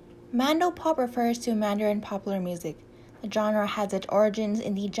Mandopop refers to Mandarin popular music. The genre has its origins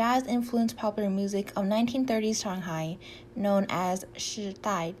in the jazz-influenced popular music of 1930s Shanghai, known as shi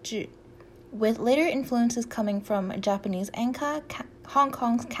dai zhi, with later influences coming from Japanese enka, Hong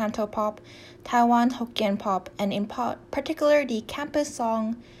Kong's canto pop, Taiwan's Hokkien pop, and in particular the campus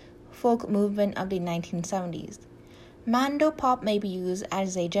song folk movement of the 1970s. Mandopop may be used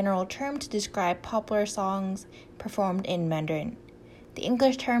as a general term to describe popular songs performed in Mandarin. The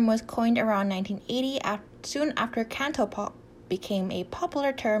English term was coined around 1980, soon after cantopop became a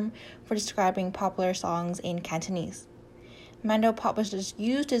popular term for describing popular songs in Cantonese. Mandopop was just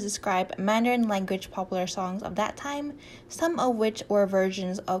used to describe Mandarin language popular songs of that time, some of which were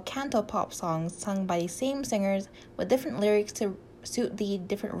versions of cantopop songs sung by the same singers with different lyrics to suit the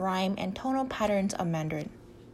different rhyme and tonal patterns of Mandarin.